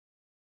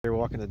They're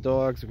walking the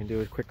dogs. We can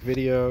do a quick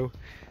video.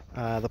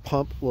 The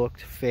pump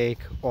looked fake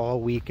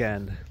all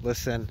weekend.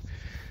 Listen,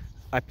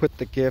 I put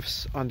the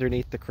gifts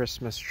underneath the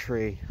Christmas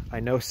tree. I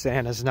know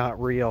Santa's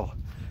not real,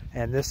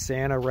 and this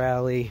Santa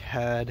rally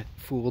had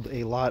fooled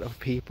a lot of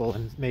people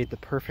and made the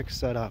perfect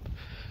setup.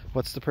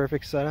 What's the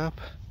perfect setup?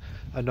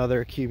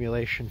 Another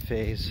accumulation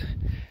phase,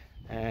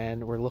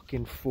 and we're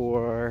looking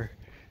for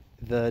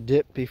the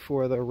dip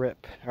before the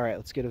rip. All right,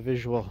 let's get a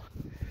visual.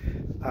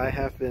 I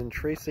have been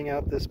tracing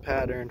out this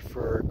pattern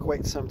for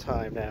quite some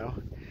time now,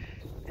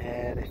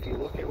 and if you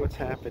look at what's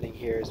happening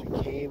here is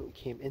we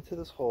came into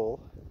this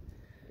hole,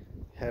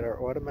 had our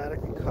automatic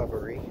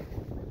recovery.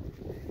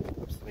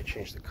 Oops, let me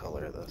change the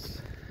color of this.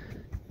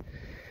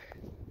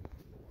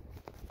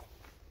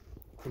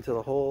 Into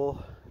the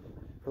hole,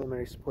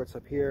 preliminary supports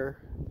up here,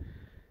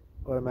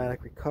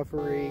 automatic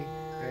recovery,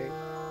 right?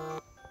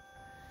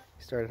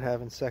 Started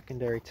having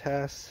secondary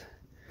tests,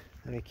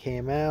 and we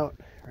came out,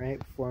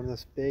 right, formed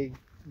this big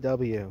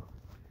W.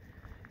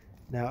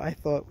 Now I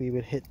thought we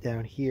would hit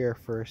down here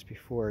first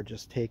before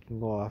just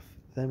taking off.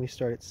 Then we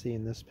started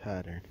seeing this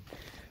pattern.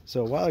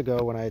 So a while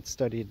ago when I had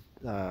studied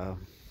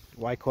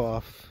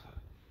Wyckoff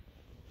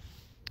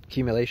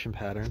Accumulation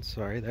patterns,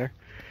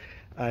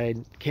 I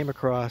came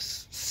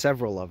across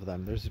several of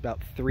them. There's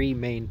about 3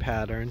 main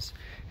patterns,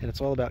 and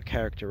it's all about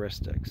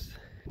characteristics.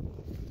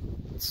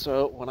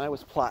 So when I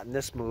was plotting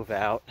this move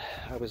out,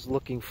 I was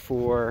looking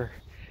for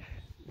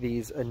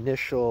these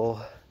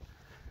initial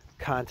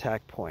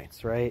contact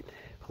points, right?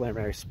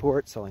 Preliminary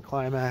support, selling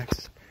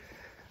climax,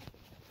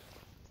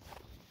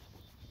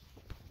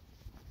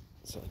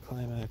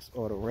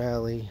 auto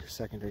rally,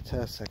 secondary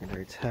test,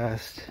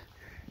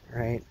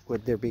 right?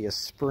 Would there be a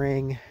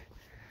spring?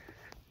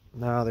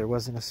 No, there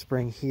wasn't a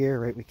spring here,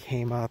 right? We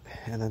came up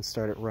and then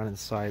started running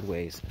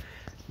sideways.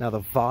 Now the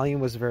volume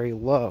was very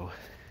low.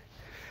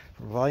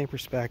 From a volume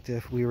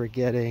perspective, we were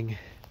getting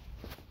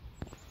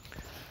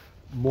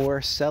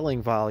more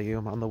selling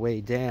volume on the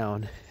way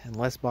down and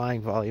less buying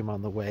volume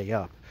on the way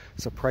up.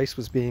 So price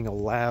was being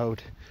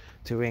allowed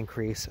to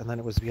increase, and then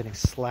it was getting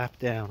slapped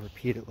down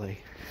repeatedly.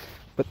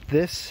 But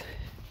this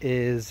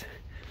is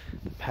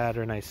the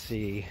pattern I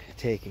see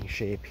taking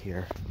shape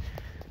here.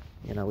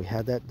 You know, we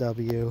had that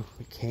W,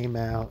 we came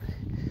out,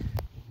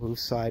 moved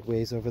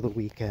sideways over the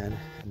weekend,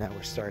 and now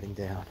we're starting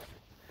down.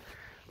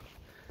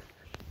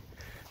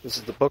 This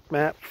is the book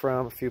map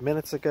from a few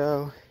minutes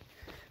ago.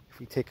 If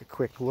we take a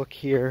quick look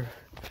here,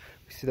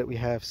 we see that we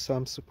have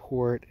some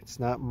support. It's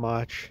not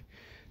much.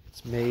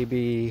 It's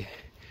maybe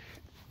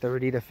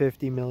 $30 to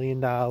 $50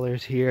 million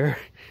here.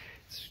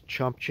 It's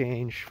chump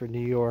change for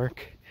New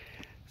York.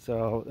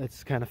 So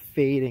it's kind of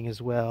fading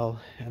as well.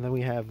 And then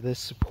we have this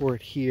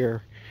support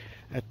here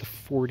at the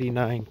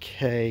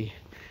 49K,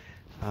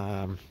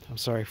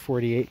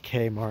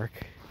 48K mark.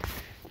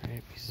 All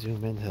right, we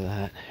zoom into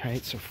that. All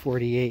right, so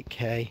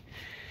 48K.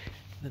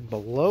 And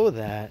below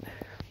that,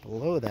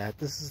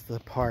 this is the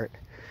part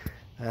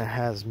that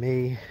has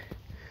me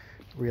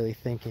really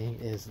thinking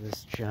is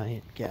this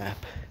giant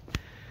gap.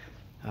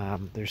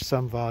 There's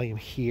some volume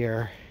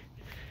here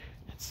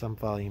and some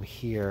volume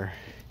here,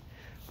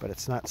 but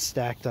it's not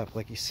stacked up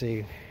like you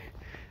see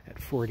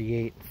at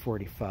 48 and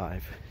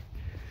 45.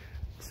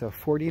 So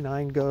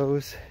 49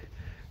 goes,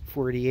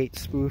 48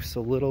 spoofs a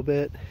little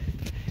bit.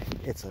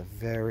 It's a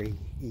very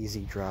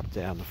easy drop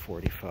down to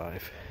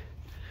 45.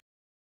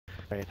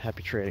 All right,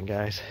 happy trading,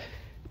 guys.